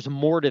 there's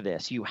more to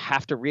this. You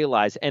have to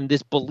realize. And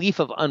this belief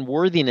of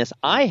unworthiness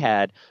I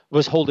had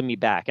was holding me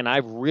back. And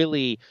I've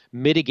really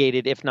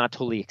mitigated, if not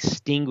totally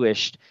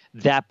extinguished,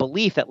 that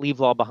belief that Leave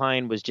Law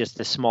Behind was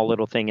just a small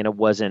little thing and it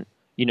wasn't,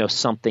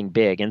 something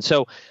big. And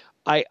so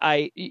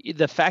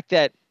the fact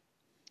that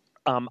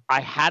I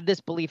had this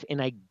belief and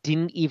I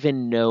didn't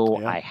even know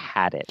I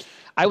had it.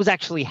 I was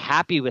actually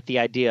happy with the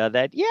idea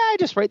that, I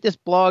just write this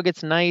blog.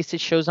 It's nice.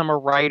 It shows I'm a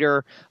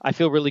writer. I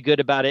feel really good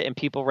about it. And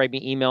people write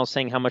me emails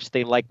saying how much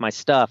they like my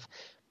stuff.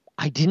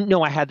 I didn't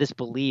know I had this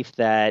belief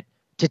that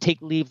to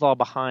take Leave Law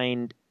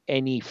Behind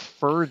any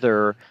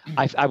further,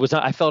 I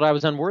felt I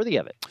was unworthy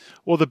of it.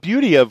 Well, the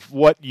beauty of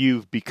what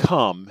you've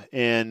become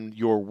and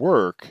your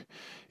work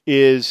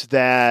is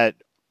that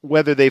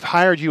whether they've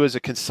hired you as a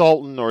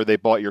consultant or they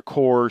bought your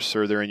course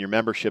or they're in your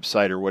membership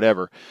site or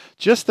whatever,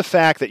 just the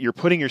fact that you're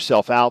putting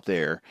yourself out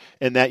there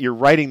and that you're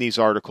writing these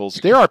articles,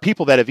 there are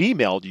people that have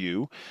emailed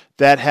you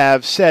that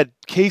have said,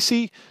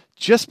 Casey,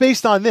 just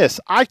based on this,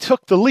 I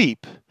took the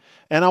leap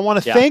and I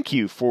want to thank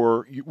you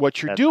for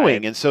what you're doing.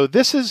 Right. And so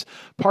this is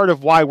part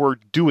of why we're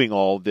doing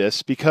all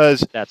this,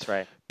 because that's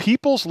right.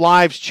 People's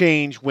lives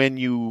change when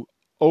you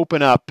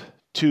open up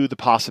to the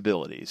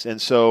possibilities. And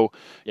so,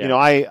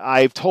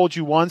 I've told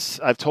you once,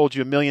 I've told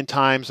you a million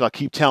times, I'll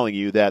keep telling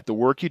you that the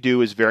work you do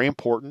is very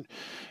important.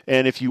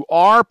 And if you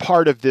are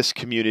part of this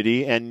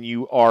community and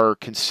you are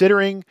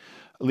considering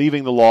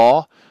leaving the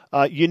law,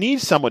 you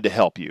need someone to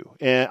help you.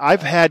 And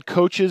I've had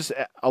coaches,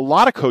 a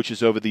lot of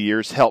coaches over the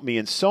years, help me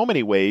in so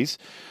many ways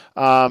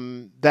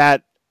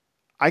that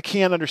I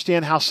can't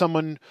understand how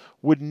someone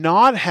would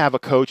not have a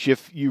coach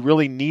if you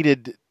really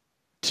needed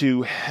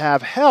to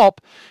have help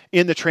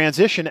in the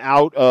transition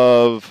out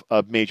of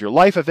a major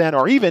life event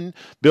or even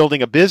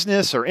building a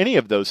business or any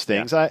of those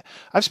things. Yeah.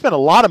 I've spent a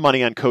lot of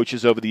money on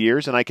coaches over the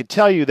years, and I can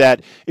tell you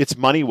that it's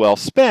money well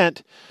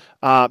spent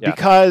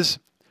because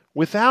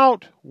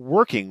without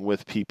working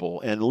with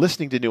people and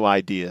listening to new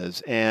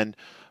ideas and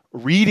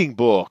reading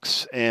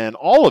books and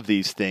all of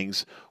these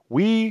things,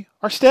 we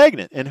are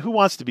stagnant. And who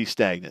wants to be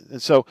stagnant?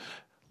 And so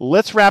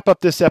let's wrap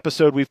up this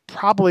episode. We've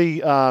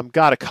probably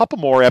got a couple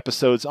more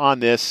episodes on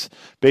this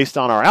based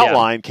on our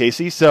outline,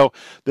 Casey. So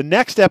the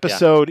next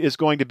episode is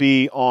going to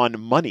be on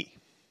money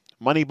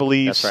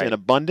beliefs and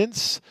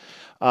abundance.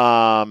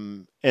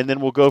 And then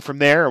we'll go from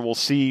there and we'll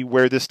see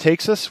where this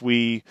takes us.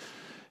 We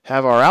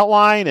have our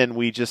outline and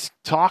we just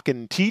talk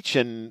and teach,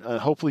 and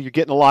hopefully you're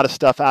getting a lot of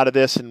stuff out of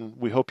this, and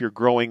we hope you're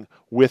growing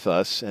with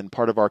us and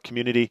part of our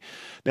community.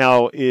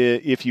 Now,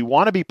 if you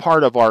want to be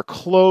part of our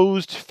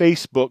closed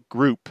Facebook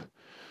group,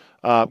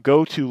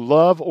 go to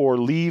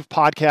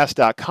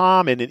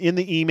loveorleavepodcast.com, and in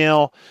the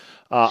email,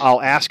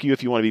 I'll ask you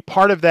if you want to be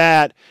part of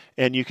that,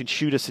 and you can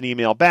shoot us an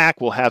email back.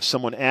 We'll have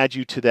someone add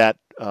you to that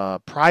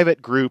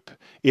private group.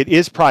 It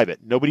is private.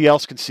 Nobody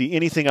else can see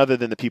anything other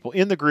than the people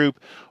in the group.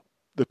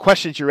 The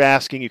questions you're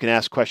asking, you can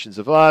ask questions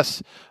of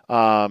us,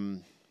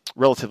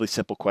 relatively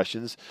simple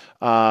questions,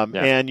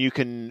 and you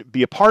can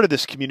be a part of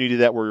this community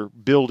that we're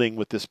building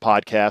with this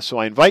podcast. So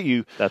I invite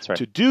you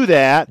to do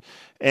that,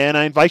 and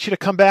I invite you to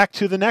come back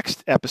to the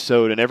next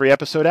episode and every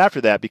episode after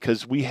that,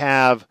 because we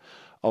have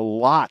a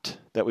lot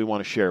that we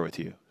want to share with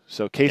you.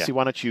 So Casey,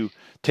 why don't you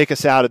take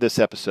us out of this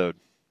episode?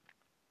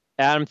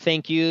 Adam,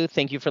 thank you.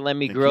 Thank you for letting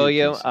me grow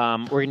you.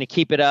 We're going to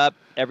keep it up.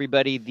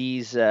 Everybody,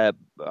 these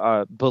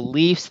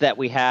beliefs that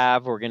we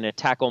have, we're going to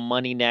tackle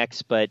money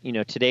next. But,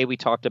 today we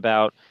talked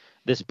about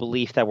this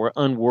belief that we're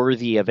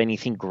unworthy of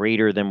anything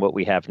greater than what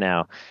we have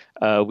now.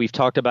 We've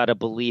talked about a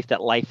belief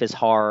that life is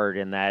hard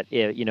and that,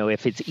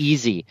 if it's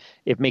easy,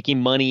 if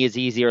making money is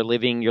easy or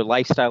living your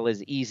lifestyle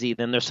is easy,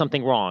 then there's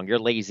something wrong. You're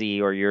lazy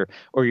or you're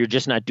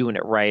just not doing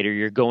it right, or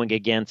you're going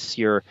against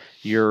your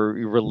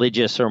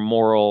religious or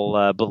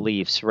moral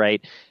beliefs,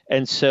 right?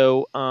 And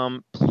so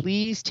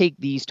please take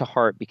these to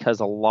heart,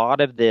 because a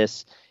lot of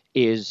this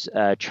is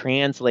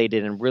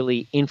translated and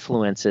really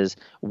influences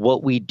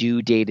what we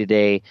do day to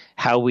day,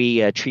 how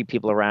we treat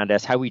people around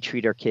us, how we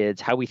treat our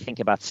kids, how we think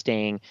about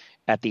staying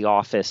at the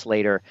office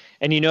later.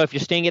 And if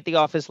you're staying at the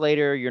office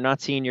later, you're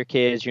not seeing your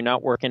kids, you're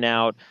not working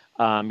out,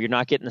 you're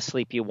not getting the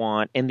sleep you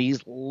want. And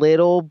these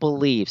little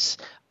beliefs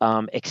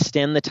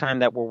extend the time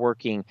that we're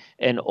working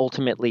and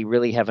ultimately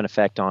really have an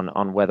effect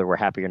on whether we're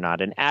happy or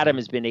not. And Adam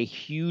has been a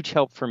huge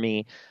help for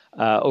me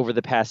over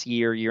the past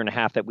year and a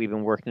half that we've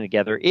been working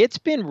together. It's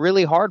been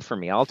really hard for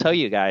me. I'll tell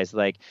you guys,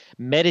 like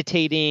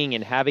meditating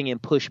and having him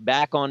push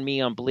back on me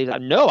on belief.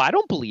 No, I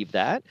don't believe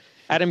that.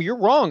 Adam, you're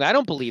wrong. I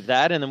don't believe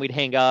that. And then we'd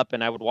hang up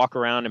and I would walk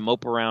around and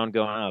mope around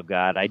going, oh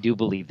God, I do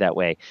believe that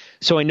way.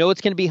 So I know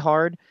it's going to be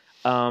hard,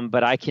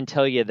 but I can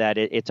tell you that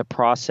it's a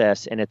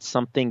process, and it's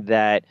something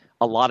that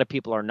a lot of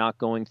people are not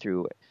going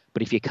through.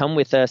 But if you come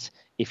with us,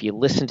 if you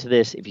listen to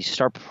this, if you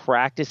start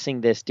practicing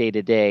this day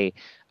to day,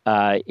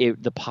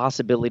 the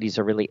possibilities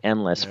are really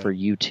endless for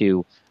you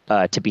to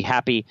be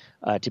happy,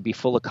 to be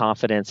full of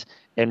confidence,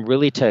 and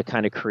really to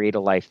kind of create a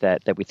life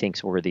that we think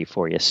is worthy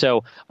for you.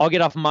 So I'll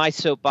get off my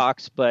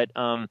soapbox, but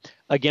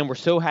again, we're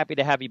so happy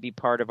to have you be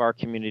part of our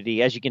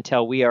community. As you can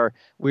tell, we're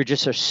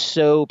just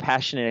so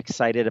passionate and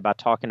excited about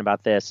talking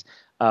about this.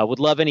 Would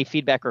love any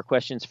feedback or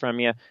questions from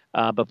you,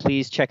 but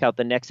please check out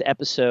the next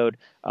episode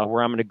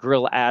where I'm going to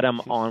grill Adam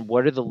on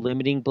what are the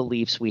limiting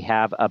beliefs we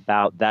have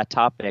about that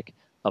topic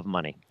of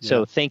money. Yeah.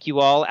 So thank you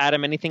all.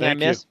 Adam, anything I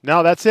missed?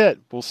 No, that's it.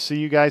 We'll see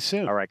you guys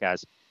soon. All right,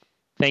 guys.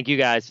 Thank you,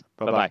 guys.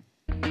 Bye-bye.